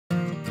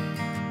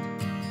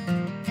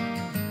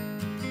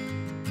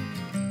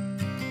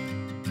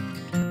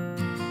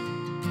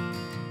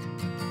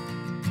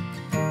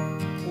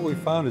we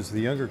found is the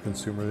younger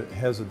consumer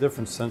has a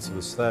different sense of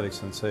aesthetics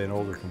than, say, an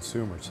older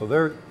consumer. So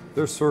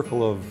their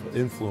circle of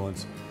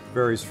influence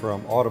varies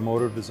from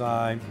automotive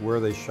design,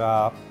 where they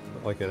shop,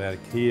 like at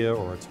IKEA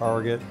or a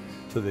Target,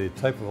 to the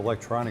type of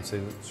electronics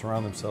they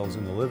surround themselves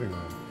in the living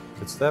room.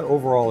 It's that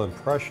overall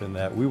impression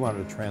that we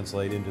wanted to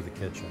translate into the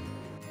kitchen.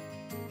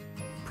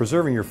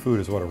 Preserving your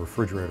food is what a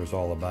refrigerator is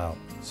all about.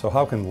 So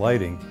how can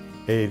lighting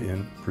aid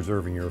in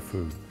preserving your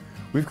food?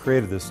 We've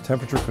created this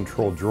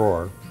temperature-controlled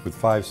drawer with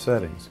 5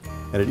 settings,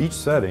 and at each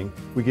setting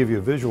we give you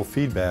a visual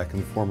feedback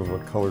in the form of a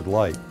colored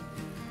light.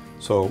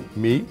 So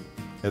meat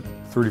at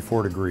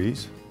 34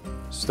 degrees,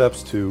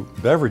 steps to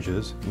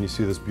beverages, and you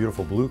see this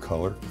beautiful blue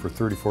color for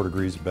 34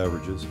 degrees of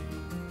beverages.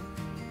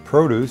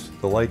 Produce,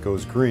 the light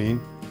goes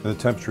green, and the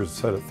temperature is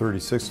set at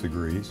 36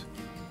 degrees.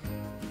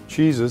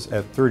 Cheeses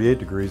at 38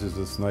 degrees is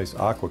this nice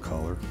aqua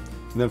color.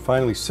 And then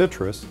finally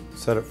citrus,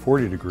 set at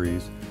 40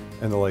 degrees,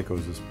 and the light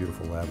goes this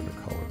beautiful lavender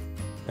color.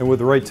 And with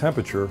the right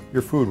temperature,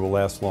 your food will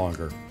last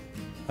longer.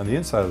 On the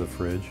inside of the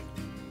fridge,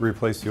 we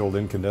replaced the old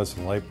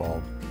incandescent light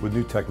bulb with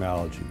new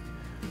technology.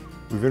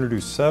 We've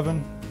introduced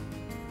 7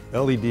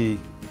 LED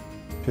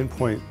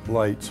pinpoint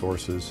light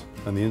sources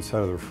on the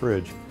inside of the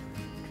fridge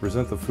to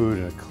present the food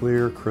in a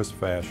clear, crisp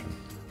fashion.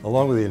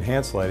 Along with the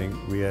enhanced lighting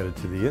we added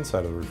to the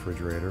inside of the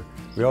refrigerator,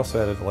 we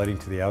also added lighting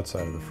to the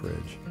outside of the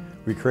fridge.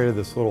 We created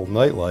this little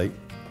nightlight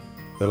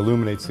that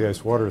illuminates the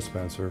ice water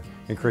dispenser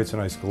and creates a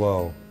nice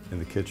glow in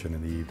the kitchen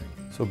in the evening.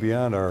 So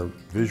beyond our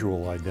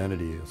visual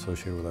identity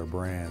associated with our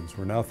brands,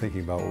 we're now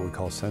thinking about what we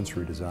call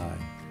sensory design.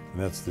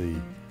 And that's the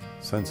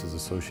senses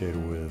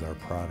associated with our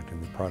product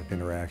and the product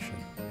interaction.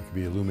 It can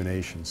be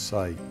illumination,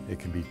 sight, it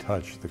can be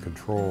touch, the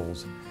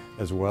controls,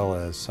 as well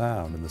as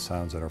sound and the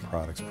sounds that our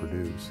products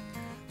produce.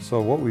 So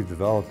what we've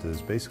developed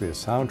is basically a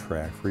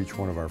soundtrack for each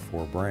one of our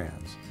 4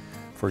 brands.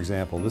 For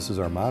example, this is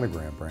our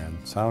Monogram brand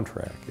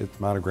soundtrack.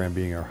 Monogram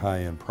being our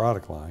high-end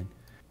product line.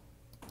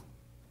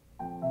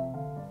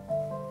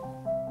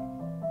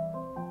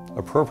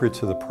 Appropriate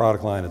to the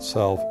product line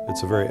itself,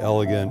 it's a very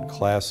elegant,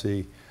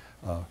 classy,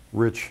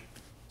 rich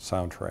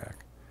soundtrack,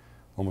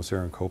 almost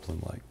Aaron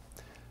Copland-like.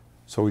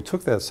 So we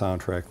took that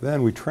soundtrack,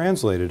 then we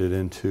translated it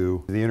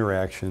into the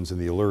interactions and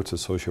the alerts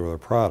associated with our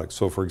products.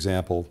 So for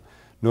example,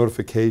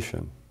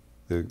 notification,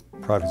 the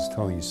product is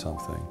telling you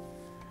something.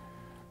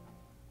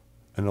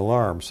 An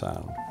alarm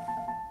sound.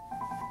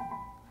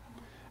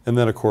 And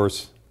then of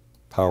course,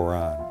 power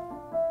on.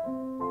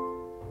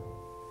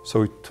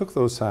 So we took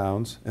those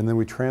sounds and then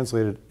we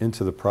translated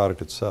into the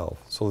product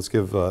itself. So let's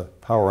give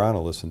power on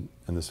a listen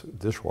in this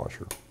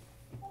dishwasher.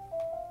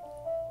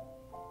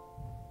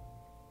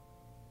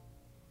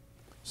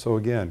 So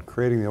again,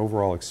 creating the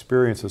overall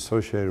experience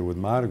associated with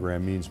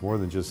Monogram means more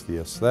than just the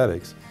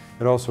aesthetics.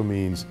 It also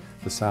means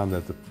the sound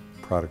that the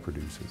product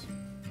produces.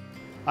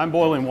 I'm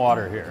boiling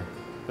water here,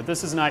 but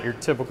this is not your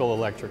typical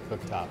electric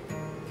cooktop.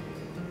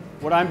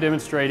 What I'm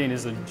demonstrating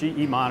is a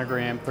GE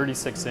Monogram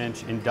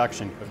 36-inch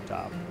induction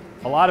cooktop.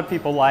 A lot of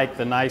people like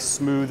the nice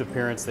smooth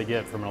appearance they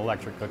get from an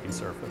electric cooking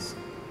surface.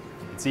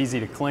 It's easy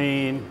to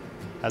clean,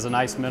 has a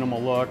nice minimal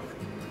look.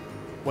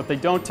 What they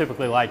don't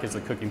typically like is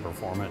the cooking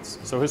performance.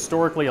 So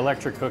historically,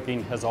 electric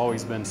cooking has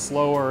always been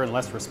slower and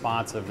less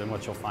responsive than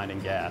what you'll find in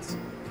gas.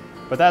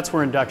 But that's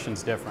where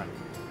induction's different.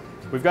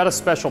 We've got a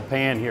special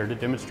pan here to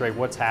demonstrate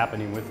what's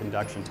happening with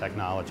induction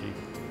technology.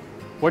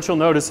 What you'll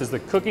notice is the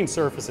cooking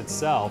surface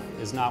itself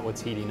is not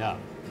what's heating up.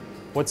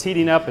 What's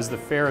heating up is the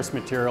ferrous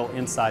material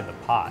inside the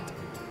pot.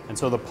 And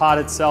so the pot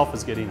itself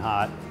is getting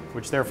hot,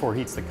 which therefore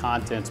heats the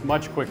contents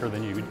much quicker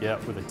than you would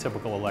get with a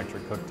typical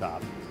electric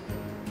cooktop.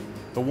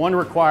 The one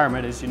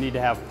requirement is you need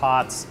to have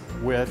pots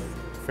with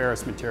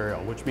ferrous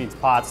material, which means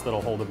pots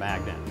that'll hold a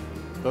magnet.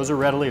 Those are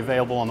readily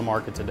available on the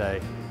market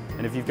today.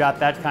 And if you've got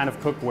that kind of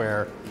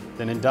cookware,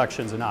 then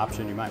induction's an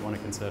option you might want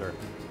to consider.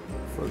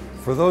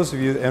 For those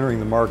of you entering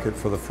the market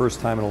for the first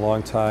time in a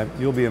long time,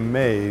 you'll be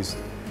amazed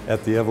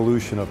at the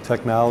evolution of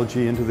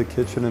technology into the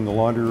kitchen and the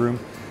laundry room,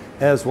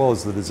 as well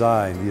as the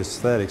design, the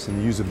aesthetics, and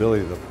the usability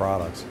of the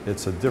products.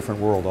 It's a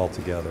different world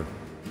altogether.